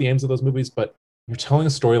serve the aims of those movies. But you're telling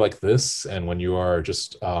a story like this, and when you are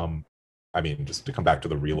just I mean, just to come back to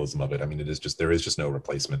the realism of it, I mean, there is just no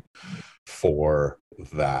replacement for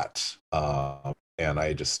that. And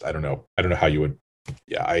I don't know how you would,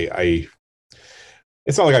 I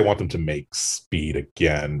it's not like I want them to make Speed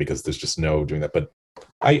again, because there's just no doing that. But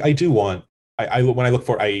I do want, when I look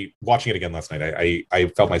for, watching it again last night, I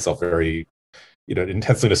felt myself very,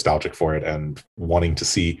 intensely nostalgic for it, and wanting to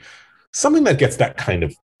see something that gets that kind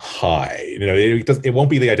of high. It won't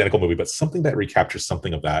be the identical movie, but something that recaptures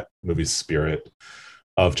something of that movie's spirit,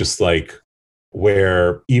 of just like,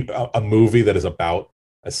 where a movie that is about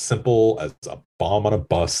as simple as a bomb on a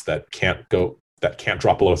bus that can't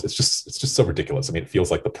drop below us. It's just so ridiculous. I mean, it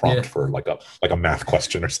feels like the prompt for like a math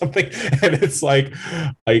question or something. And it's like,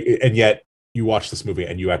 and yet you watch this movie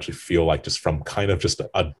and you actually feel like, just from kind of just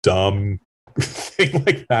a dumb thing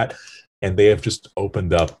like that, and they have just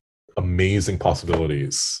opened up amazing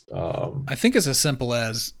possibilities. I think it's as simple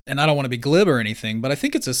as, and I don't want to be glib or anything, but I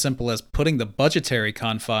think it's as simple as putting the budgetary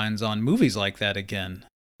confines on movies like that again,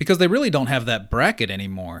 because they really don't have that bracket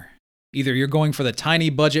anymore. Either you're going for the tiny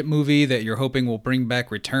budget movie that you're hoping will bring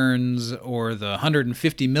back returns, or the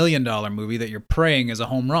 $150 million movie that you're praying is a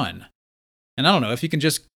home run. And I don't know, if you can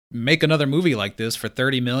just make another movie like this for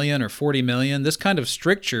 $30 million or $40 million, this kind of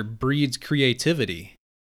stricture breeds creativity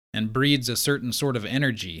and breeds a certain sort of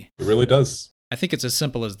energy. It really does. I think it's as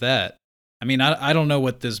simple as that. I mean, I don't know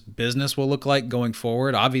what this business will look like going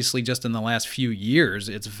forward. Obviously, just in the last few years,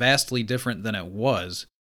 it's vastly different than it was.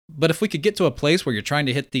 But if we could get to a place where you're trying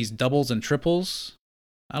to hit these doubles and triples,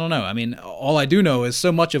 I don't know. I mean, all I do know is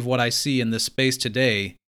so much of what I see in this space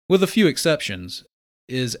today, with a few exceptions,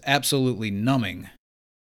 is absolutely numbing.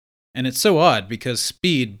 And it's so odd, because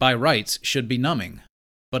Speed, by rights, should be numbing.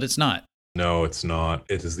 But it's not. No, it's not.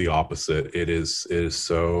 It is the opposite. It is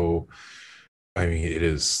so, I mean,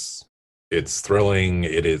 it's thrilling.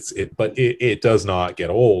 But it does not get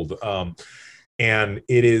old. And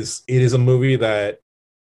it is a movie that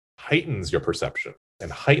heightens your perception and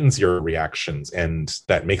heightens your reactions, and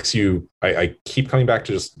that makes you, I keep coming back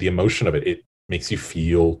to just the emotion of it. It makes you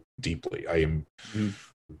feel deeply. I am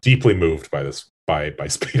deeply moved by this, by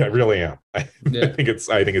Speed. I really am. I think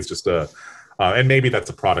it's just a, and maybe that's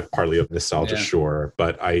a product partly of nostalgia, sure,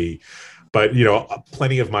 but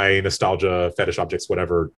plenty of my nostalgia fetish objects,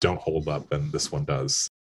 whatever, don't hold up, and this one does.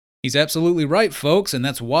 He's absolutely right, folks, and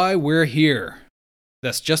that's why we're here.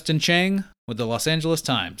 That's Justin Chang with the Los Angeles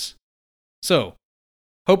Times. So,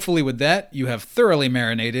 hopefully with that, you have thoroughly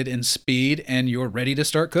marinated in Speed and you're ready to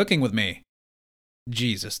start cooking with me.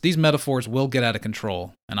 Jesus, these metaphors will get out of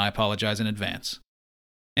control, and I apologize in advance.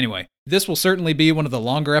 Anyway, this will certainly be one of the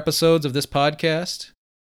longer episodes of this podcast,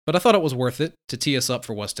 but I thought it was worth it to tee us up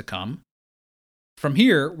for what's to come. From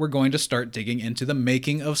here, we're going to start digging into the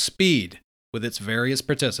making of Speed with its various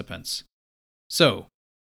participants. So,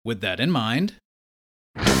 with that in mind,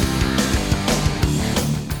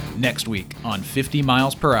 next week on 50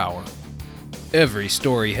 miles per hour. Every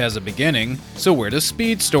story has a beginning, so where does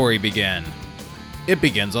Speed's story begin? It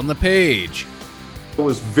begins on the page. It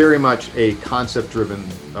was very much a concept-driven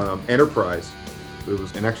enterprise. It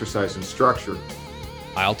was an exercise in structure.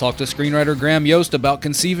 I'll talk to screenwriter Graham Yost about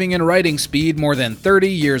conceiving and writing Speed more than 30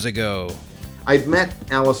 years ago. I'd met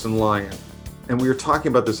Allison Lyon, and we were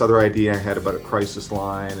talking about this other idea I had about a crisis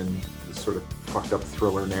line and this sort of fucked up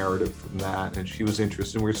thriller narrative from that, and she was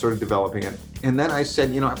interested, and we were sort of developing it. And then I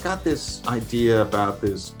said, I've got this idea about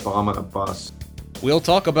this bomb on a bus. We'll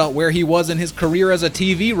talk about where he was in his career as a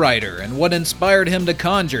TV writer and what inspired him to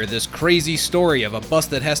conjure this crazy story of a bus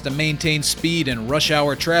that has to maintain speed in rush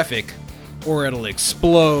hour traffic, or it'll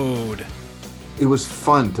explode. It was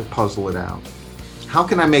fun to puzzle it out. How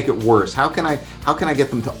can I make it worse? How can I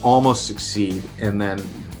get them to almost succeed, and then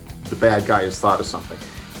the bad guy has thought of something,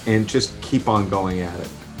 and just keep on going at it.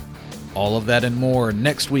 All of that and more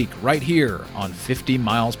next week right here on 50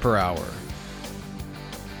 miles per hour.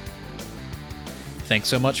 Thanks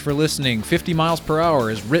so much for listening. 50 miles per hour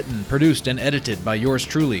is written, produced, and edited by yours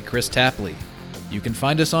truly, Chris Tapley. You can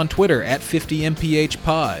find us on Twitter at 50MPH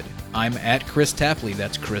Pod. I'm at Chris Tapley,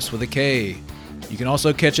 that's Chris with a K. You can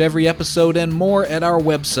also catch every episode and more at our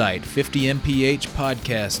website,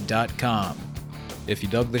 50mphpodcast.com. If you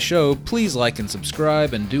dug the show, please like and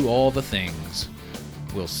subscribe and do all the things.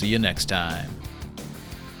 We'll see you next time.